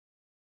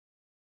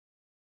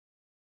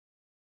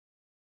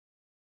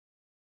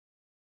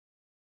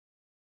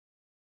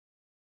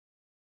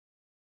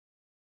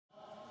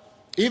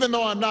Even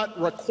though I'm not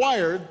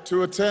required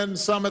to attend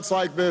summits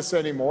like this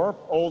anymore,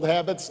 old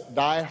habits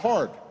die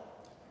hard.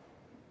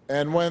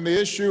 And when the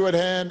issue at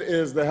hand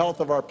is the health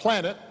of our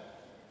planet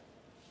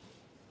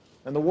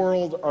and the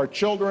world our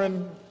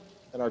children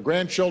and our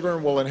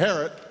grandchildren will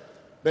inherit,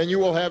 then you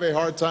will have a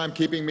hard time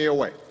keeping me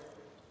away.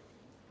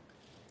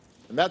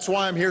 And that's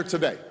why I'm here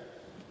today.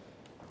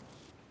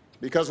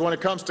 Because when it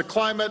comes to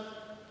climate,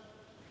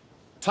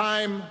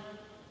 time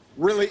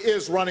really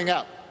is running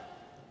out.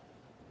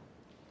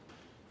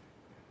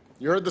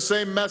 You heard the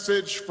same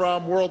message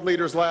from world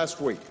leaders last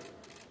week.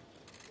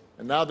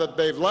 And now that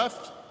they've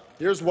left,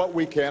 here's what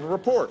we can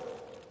report.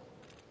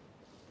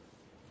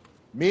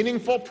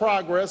 Meaningful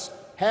progress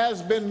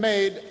has been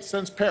made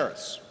since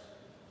Paris.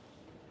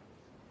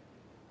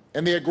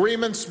 And the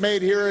agreements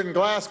made here in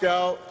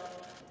Glasgow,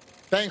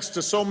 thanks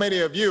to so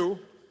many of you,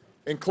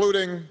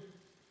 including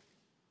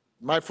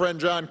my friend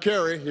John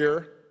Kerry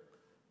here,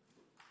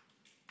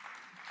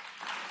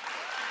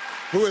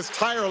 who is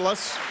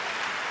tireless,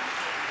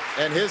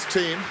 and his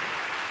team.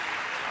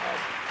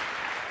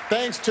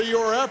 Thanks to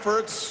your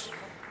efforts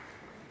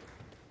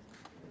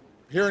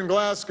here in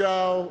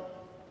Glasgow,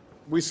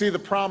 we see the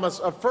promise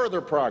of further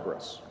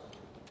progress.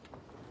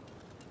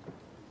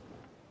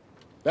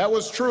 That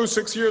was true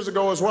 6 years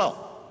ago as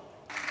well.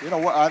 You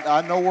know,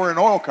 I know we're an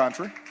oil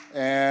country,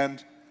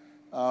 and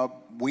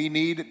we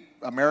need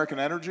American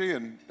energy,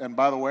 and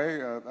by the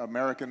way,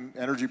 American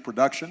energy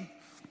production.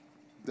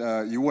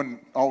 You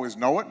wouldn't always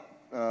know it,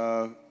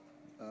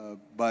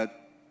 but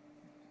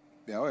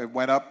you know, it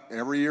went up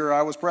every year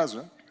I was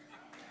president.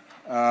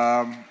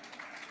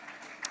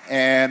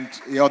 And,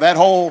 you know, that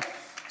whole,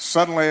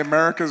 suddenly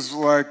America's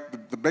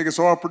like the biggest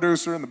oil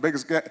producer and the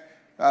biggest,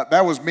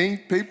 that was me,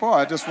 people.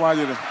 I just want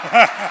you to,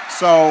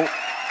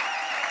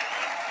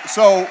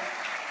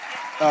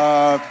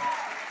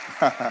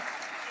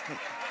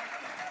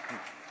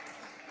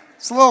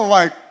 it's a little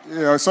like, you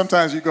know,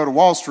 sometimes you go to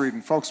Wall Street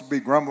and folks will be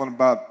grumbling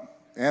about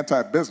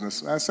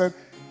anti-business. I said,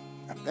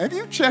 have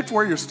you checked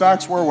where your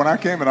stocks were when I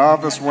came in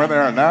office and where they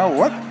are now?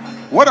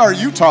 What are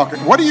you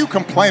talking? What are you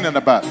complaining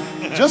about?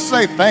 Just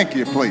say thank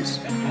you, please.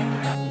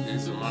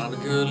 There's a lot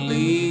of good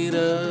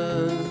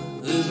leaders.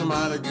 There's a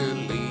lot of good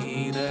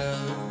leaders.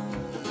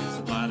 There's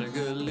a lot of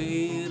good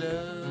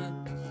leaders.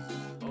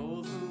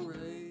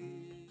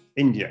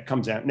 India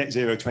comes out net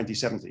zero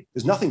 2070.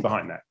 There's nothing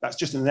behind that. That's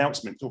just an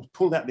announcement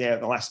pulled out the air at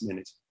the last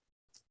minute.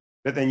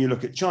 But then you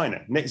look at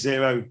China, net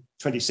zero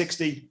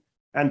 2060.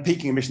 And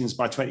peaking emissions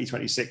by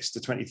 2026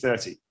 to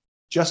 2030.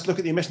 Just look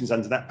at the emissions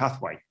under that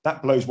pathway.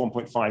 That blows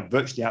 1.5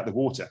 virtually out of the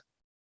water.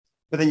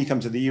 But then you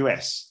come to the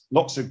US,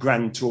 lots of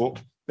grand talk,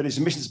 but its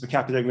emissions per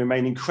capita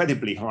remain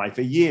incredibly high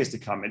for years to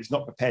come, and it's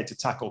not prepared to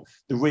tackle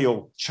the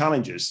real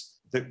challenges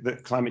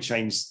that climate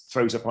change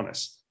throws upon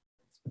us.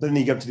 But then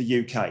you go to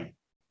the UK.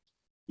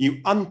 You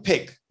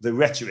unpick the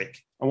rhetoric,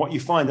 and what you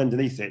find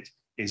underneath it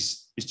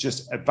is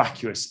just a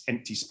vacuous,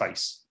 empty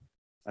space.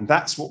 And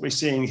that's what we're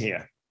seeing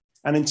here.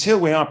 And until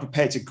we are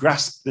prepared to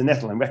grasp the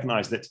nettle and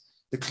recognize that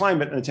the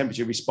climate and the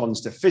temperature responds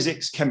to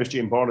physics, chemistry,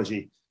 and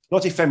biology,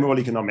 not ephemeral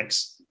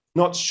economics,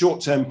 not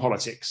short-term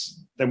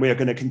politics, then we are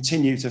going to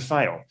continue to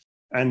fail.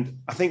 And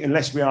I think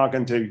unless we are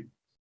going to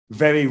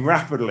very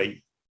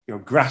rapidly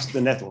grasp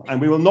the nettle, and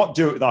we will not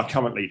do it with our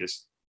current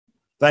leaders.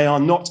 They are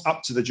not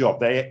up to the job.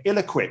 They are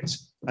ill-equipped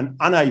and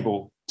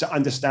unable to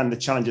understand the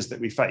challenges that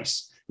we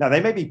face. Now, they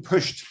may be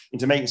pushed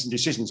into making some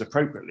decisions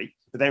appropriately,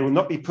 but they will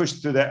not be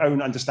pushed through their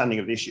own understanding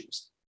of the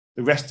issues.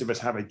 The rest of us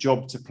have a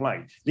job to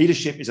play.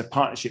 Leadership is a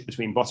partnership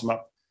between bottom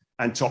up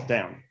and top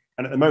down.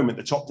 And at the moment,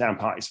 the top down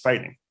part is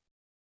failing.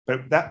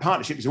 But that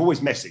partnership is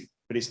always messy,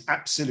 but it's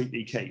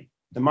absolutely key.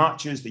 The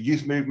marchers, the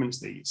youth movements,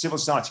 the civil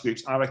society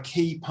groups are a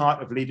key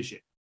part of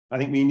leadership. I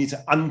think we need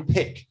to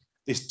unpick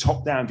this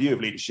top down view of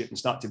leadership and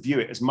start to view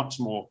it as much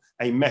more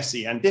a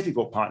messy and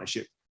difficult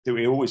partnership that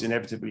we always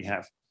inevitably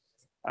have.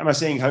 Am I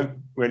saying hope?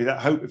 Really, that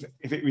hope,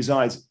 if it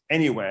resides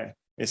anywhere,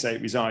 let's say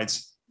it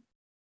resides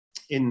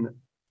in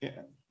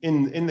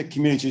the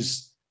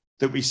communities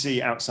that we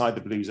see outside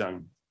the blue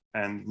zone.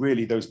 And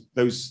really those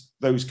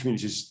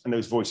communities and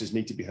those voices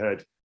need to be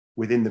heard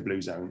within the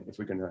blue zone if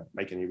we're going to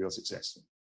make any real success.